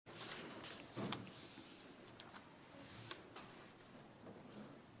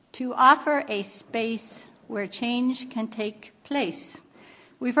to offer a space where change can take place.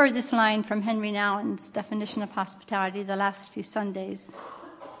 We've heard this line from Henry Nouwen's definition of hospitality the last few Sundays.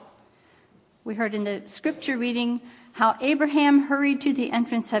 We heard in the scripture reading how Abraham hurried to the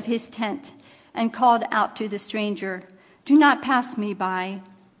entrance of his tent and called out to the stranger, "Do not pass me by."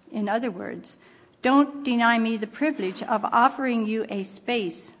 In other words, don't deny me the privilege of offering you a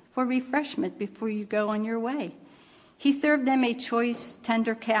space for refreshment before you go on your way. He served them a choice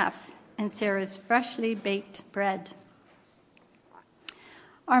tender calf and Sarah's freshly baked bread.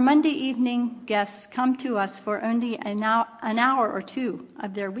 Our Monday evening guests come to us for only an hour or two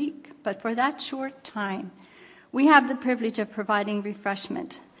of their week, but for that short time, we have the privilege of providing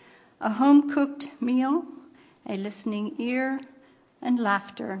refreshment, a home-cooked meal, a listening ear, and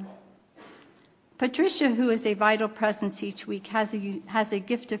laughter. Patricia, who is a vital presence each week, has a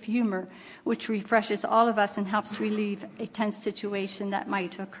gift of humor which refreshes all of us and helps relieve a tense situation that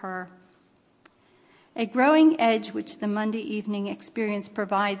might occur. A growing edge which the Monday evening experience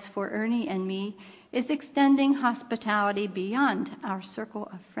provides for Ernie and me is extending hospitality beyond our circle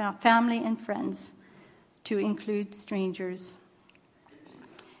of family and friends to include strangers.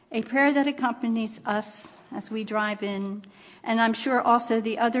 A prayer that accompanies us as we drive in, and I'm sure also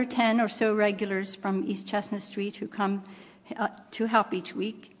the other 10 or so regulars from East Chestnut Street who come to help each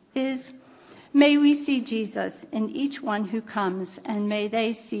week, is, "May we see Jesus in each one who comes, and may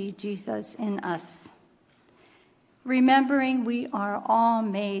they see Jesus in us." Remembering we are all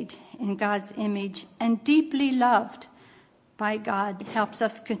made in God's image and deeply loved by God helps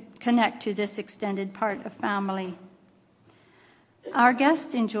us connect to this extended part of family. Our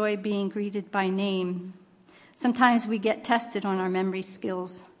guests enjoy being greeted by name. Sometimes we get tested on our memory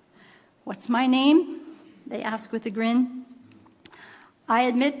skills. "What's my name?" they ask with a grin. I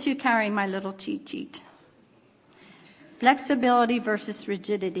admit to carrying my little cheat sheet. Flexibility versus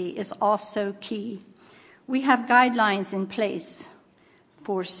rigidity is also key. We have guidelines in place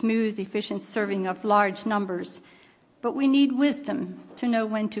for smooth, efficient serving of large numbers, but we need wisdom to know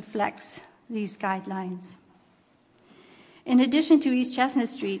when to flex these guidelines. In addition to East Chestnut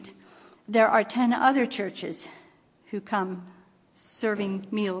Street, there are 10 other churches who come serving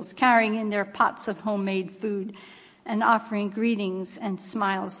meals, carrying in their pots of homemade food, and offering greetings and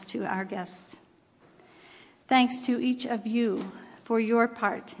smiles to our guests. Thanks to each of you for your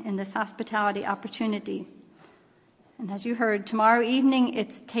part in this hospitality opportunity. And as you heard, tomorrow evening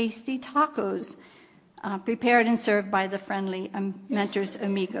it's tasty tacos prepared and served by the friendly Mentors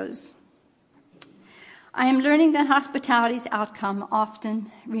Amigos. I am learning that hospitality's outcome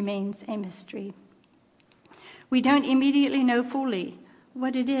often remains a mystery. We don't immediately know fully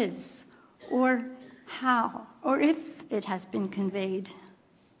what it is or how or if it has been conveyed.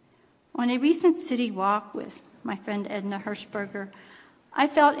 On a recent city walk with my friend Edna Hirschberger, I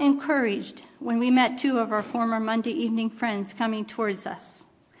felt encouraged when we met 2 of our former Monday evening friends coming towards us.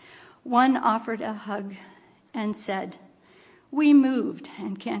 One offered a hug and said, "We moved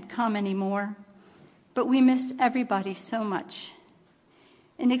and can't come anymore, but we miss everybody so much."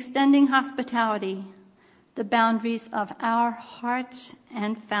 In extending hospitality, the boundaries of our hearts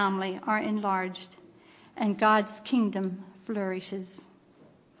and family are enlarged, and God's kingdom flourishes.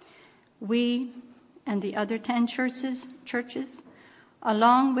 We and the other 10 churches,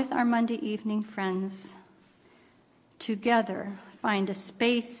 along with our Monday evening friends, together find a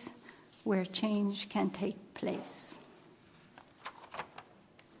space where change can take place.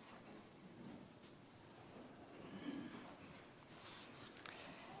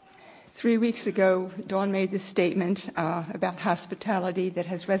 Three weeks ago, Dawn made this statement about hospitality that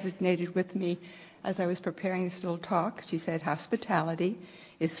has resonated with me as I was preparing this little talk. She said, "Hospitality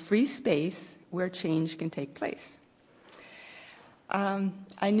is free space where change can take place."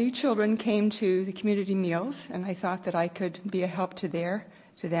 I knew children came to the community meals, and I thought that I could be a help to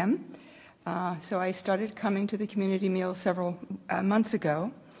them. So I started coming to the community meals several months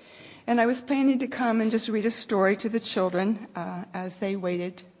ago, and I was planning to come and just read a story to the children as they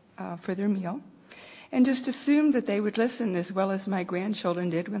waited for their meal, and just assumed that they would listen as well as my grandchildren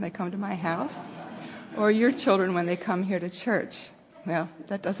did when they come to my house, or your children when they come here to church. Well,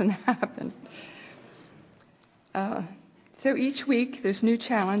 that doesn't happen. So each week there's new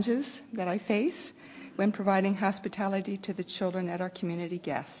challenges that I face when providing hospitality to the children at our community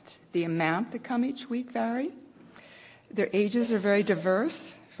guests. The amount that come each week vary. Their ages are very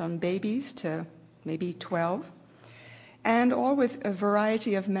diverse, from babies to maybe 12, and all with a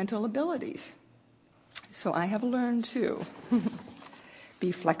variety of mental abilities. So I have learned to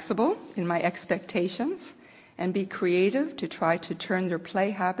be flexible in my expectations and be creative to try to turn their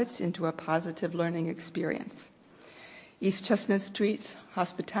play habits into a positive learning experience. East Chestnut Street's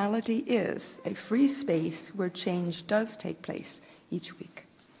hospitality is a free space where change does take place each week.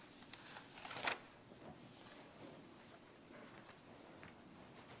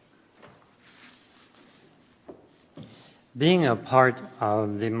 Being a part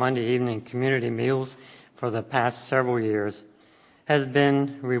of the Monday evening community meals for the past several years has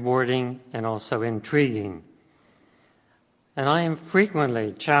been rewarding and also intriguing. And I am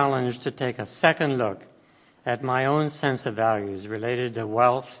frequently challenged to take a second look at my own sense of values related to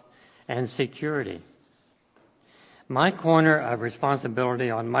wealth and security. My corner of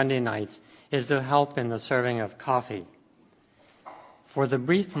responsibility on Monday nights is to help in the serving of coffee. For the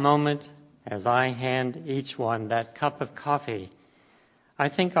brief moment as I hand each one that cup of coffee, I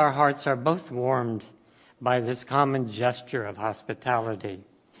think our hearts are both warmed by this common gesture of hospitality.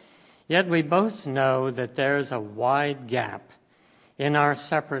 Yet we both know that there's a wide gap in our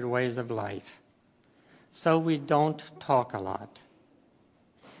separate ways of life, so we don't talk a lot.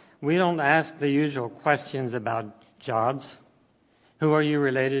 We don't ask the usual questions about jobs. Who are you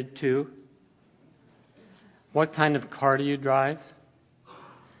related to? What kind of car do you drive?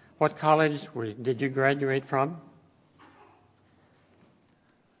 What college did you graduate from?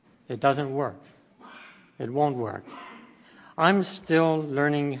 It doesn't work. It won't work. I'm still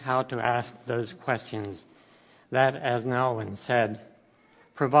learning how to ask those questions that, as Nolwenn said,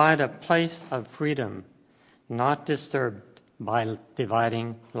 provide a place of freedom, not disturbed by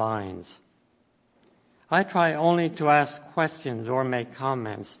dividing lines. I try only to ask questions or make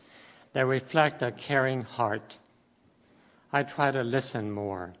comments that reflect a caring heart. I try to listen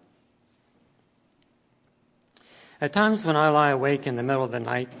more. At times when I lie awake in the middle of the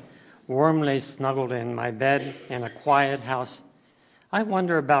night, warmly snuggled in my bed in a quiet house, I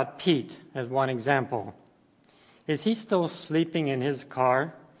wonder about Pete as one example. Is he still sleeping in his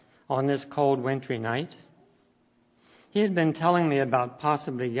car on this cold wintry night? He had been telling me about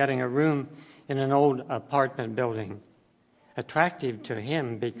possibly getting a room in an old apartment building, attractive to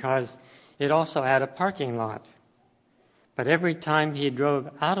him because it also had a parking lot. But every time he drove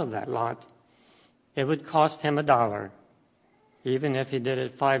out of that lot, it would cost him $1, even if he did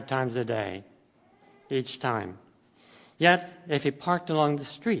it 5 times a day, each time. Yet, if he parked along the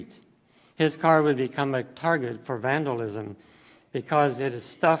street, his car would become a target for vandalism because it is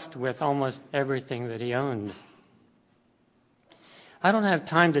stuffed with almost everything that he owned. I don't have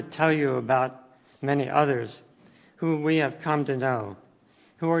time to tell you about many others who we have come to know,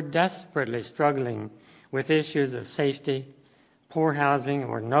 who are desperately struggling with issues of safety, poor housing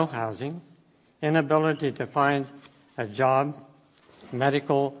or no housing, inability to find a job,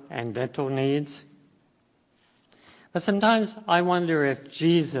 medical and dental needs. But sometimes I wonder if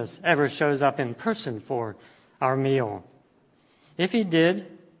Jesus ever shows up in person for our meal. If he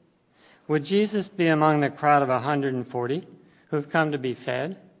did, would Jesus be among the crowd of 140 who've come to be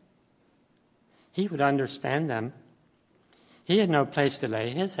fed? He would understand them. He had no place to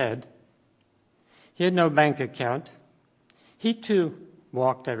lay his head. He had no bank account. He too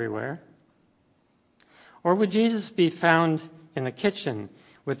walked everywhere. Or would Jesus be found in the kitchen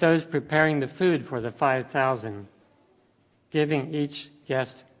with those preparing the food for the 5,000, giving each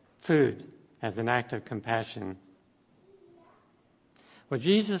guest food as an act of compassion? Well,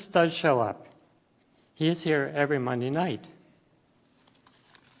 Jesus does show up. He is here every Monday night.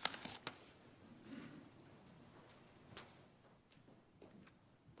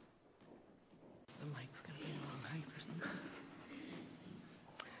 The mic's going to be on high or something.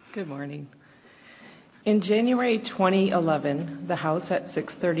 Good morning. In January 2011, the house at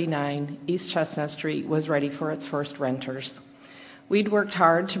 639 East Chestnut Street was ready for its first renters. We'd worked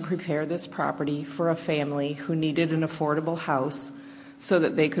hard to prepare this property for a family who needed an affordable house so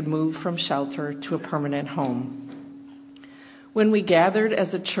that they could move from shelter to a permanent home. When we gathered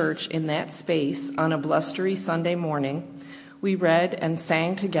as a church in that space on a blustery Sunday morning, we read and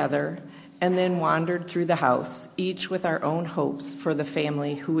sang together and then wandered through the house, each with our own hopes for the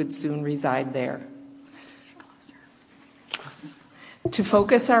family who would soon reside there. To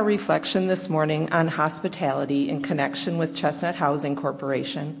focus our reflection this morning on hospitality in connection with Chestnut Housing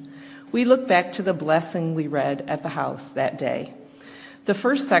Corporation, we look back to the blessing we read at the house that day. The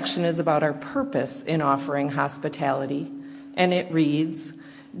first section is about our purpose in offering hospitality, and it reads,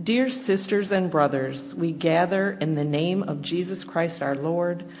 "Dear sisters and brothers, we gather in the name of Jesus Christ our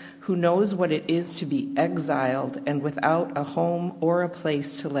Lord, who knows what it is to be exiled and without a home or a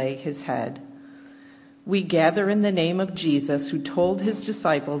place to lay his head. We gather in the name of Jesus, who told his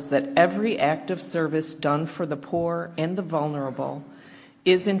disciples that every act of service done for the poor and the vulnerable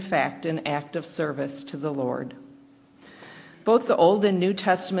is in fact an act of service to the Lord. Both the Old and New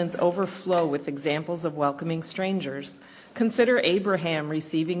Testaments overflow with examples of welcoming strangers. Consider Abraham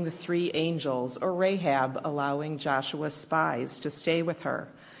receiving the 3 angels, or Rahab allowing Joshua's spies to stay with her.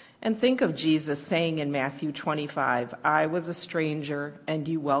 And think of Jesus saying in Matthew 25, "I was a stranger and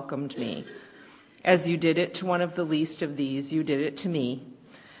you welcomed me. As you did it to one of the least of these, you did it to me."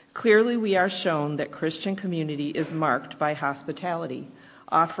 Clearly, we are shown that Christian community is marked by hospitality.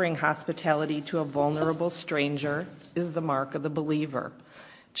 Offering hospitality to a vulnerable stranger is the mark of the believer.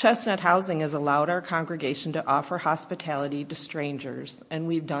 Chestnut Housing has allowed our congregation to offer hospitality to strangers, and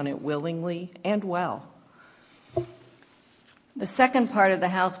we've done it willingly and well. The second part of the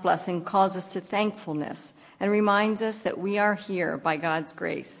house blessing calls us to thankfulness and reminds us that we are here by God's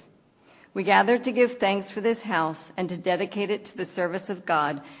grace. We gather to give thanks for this house and to dedicate it to the service of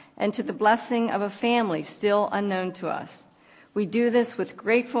God and to the blessing of a family still unknown to us. We do this with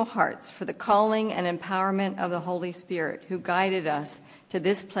grateful hearts for the calling and empowerment of the Holy Spirit who guided us to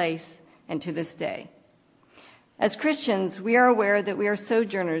this place and to this day. As Christians, we are aware that we are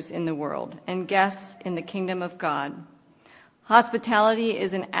sojourners in the world and guests in the kingdom of God. Hospitality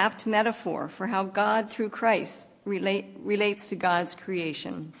is an apt metaphor for how God, through Christ, relates to God's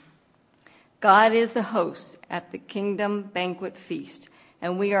creation. God is the host at the kingdom banquet feast,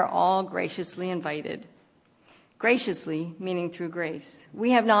 and we are all graciously invited. Graciously, meaning through grace. We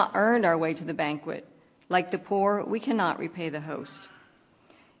have not earned our way to the banquet. Like the poor, we cannot repay the host.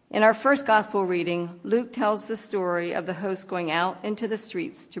 In our first gospel reading, Luke tells the story of the host going out into the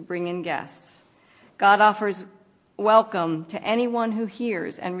streets to bring in guests. God offers welcome to anyone who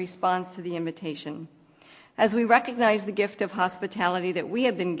hears and responds to the invitation. As we recognize the gift of hospitality that we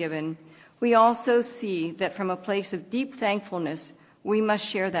have been given, we also see that from a place of deep thankfulness, we must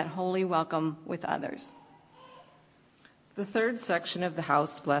share that holy welcome with others. The third section of the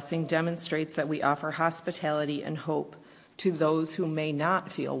house blessing demonstrates that we offer hospitality and hope to those who may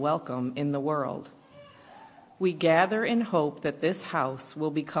not feel welcome in the world. We gather in hope that this house will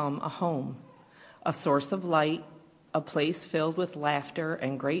become a home, a source of light, a place filled with laughter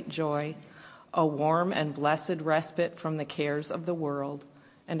and great joy, a warm and blessed respite from the cares of the world,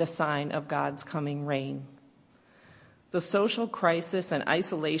 and a sign of God's coming reign. The social crisis and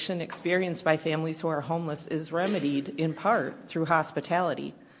isolation experienced by families who are homeless is remedied in part through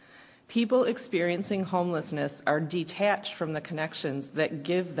hospitality. People experiencing homelessness are detached from the connections that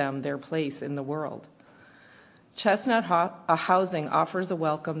give them their place in the world. Chestnut Housing offers a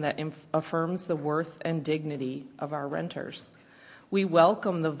welcome that affirms the worth and dignity of our renters. We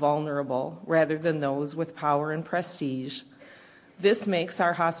welcome the vulnerable rather than those with power and prestige. This makes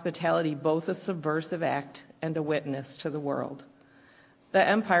our hospitality both a subversive act and a witness to the world. The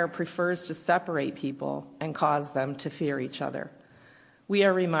empire prefers to separate people and cause them to fear each other. We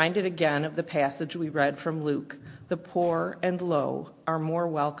are reminded again of the passage we read from Luke. The poor and low are more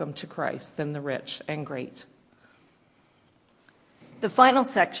welcome to Christ than the rich and great. The final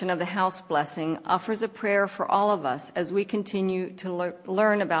section of the house blessing offers a prayer for all of us as we continue to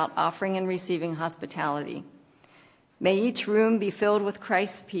learn about offering and receiving hospitality. May each room be filled with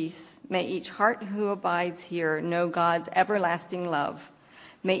Christ's peace. May each heart who abides here know God's everlasting love.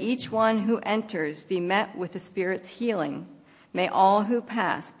 May each one who enters be met with the Spirit's healing. May all who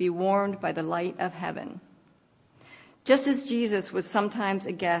pass be warmed by the light of heaven. Just as Jesus was sometimes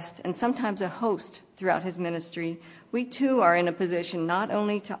a guest and sometimes a host throughout his ministry, we too are in a position not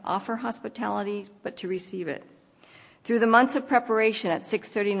only to offer hospitality, but to receive it. Through the months of preparation at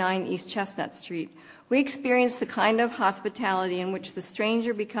 639 East Chestnut Street, we experience the kind of hospitality in which the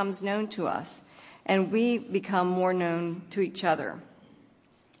stranger becomes known to us, and we become more known to each other.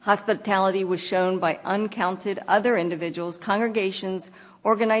 Hospitality was shown by uncounted other individuals, congregations,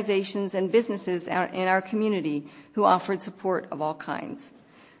 organizations, and businesses in our community who offered support of all kinds.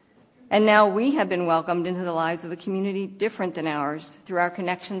 And now we have been welcomed into the lives of a community different than ours through our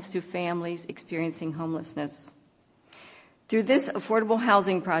connections to families experiencing homelessness. Through this affordable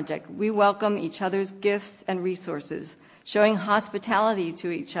housing project, we welcome each other's gifts and resources, showing hospitality to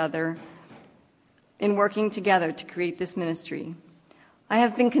each other in working together to create this ministry. I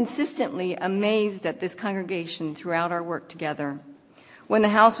have been consistently amazed at this congregation throughout our work together. When the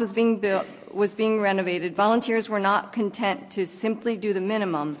house was being renovated, volunteers were not content to simply do the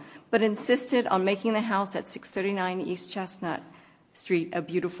minimum, but insisted on making the house at 639 East Chestnut Street a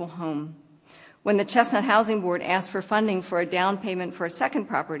beautiful home. When the Chestnut Housing Board asked for funding for a down payment for a second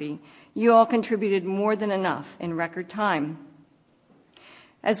property, you all contributed more than enough in record time.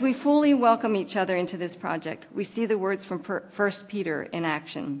 As we fully welcome each other into this project, we see the words from 1 Peter in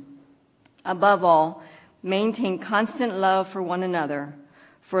action. Above all, maintain constant love for one another,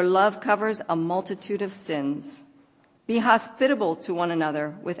 for love covers a multitude of sins. Be hospitable to one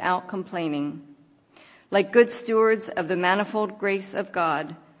another without complaining. Like good stewards of the manifold grace of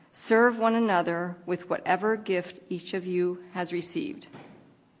God, serve one another with whatever gift each of you has received.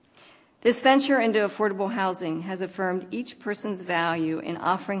 This venture into affordable housing has affirmed each person's value in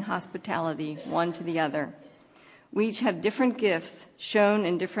offering hospitality one to the other. We each have different gifts shown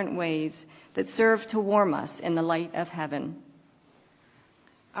in different ways that serve to warm us in the light of heaven.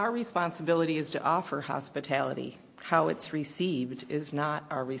 Our responsibility is to offer hospitality. How it's received is not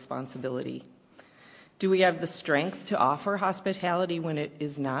our responsibility. Do we have the strength to offer hospitality when it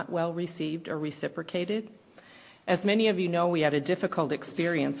is not well received or reciprocated? As many of you know, we had a difficult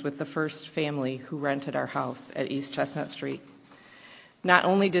experience with the first family who rented our house at East Chestnut Street. Not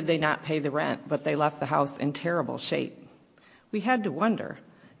only did they not pay the rent, but they left the house in terrible shape. We had to wonder,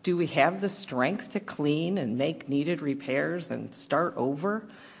 do we have the strength to clean and make needed repairs and start over?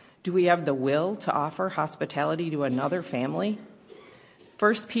 Do we have the will to offer hospitality to another family?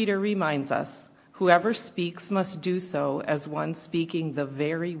 1 Peter reminds us, whoever speaks must do so as one speaking the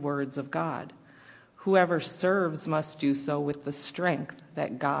very words of God. Whoever serves must do so with the strength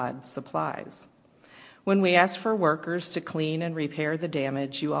that God supplies. When we asked for workers to clean and repair the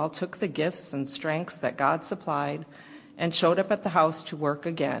damage, you all took the gifts and strengths that God supplied and showed up at the house to work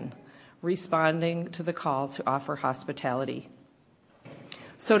again, responding to the call to offer hospitality.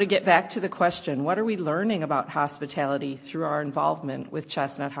 So to get back to the question, what are we learning about hospitality through our involvement with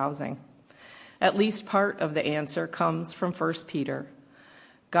Chestnut Housing? At least part of the answer comes from 1 Peter.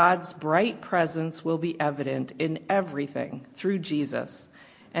 God's bright presence will be evident in everything through Jesus,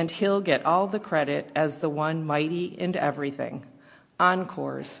 and he'll get all the credit as the one mighty in everything.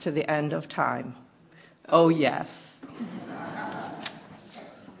 Encores to the end of time. Oh, yes.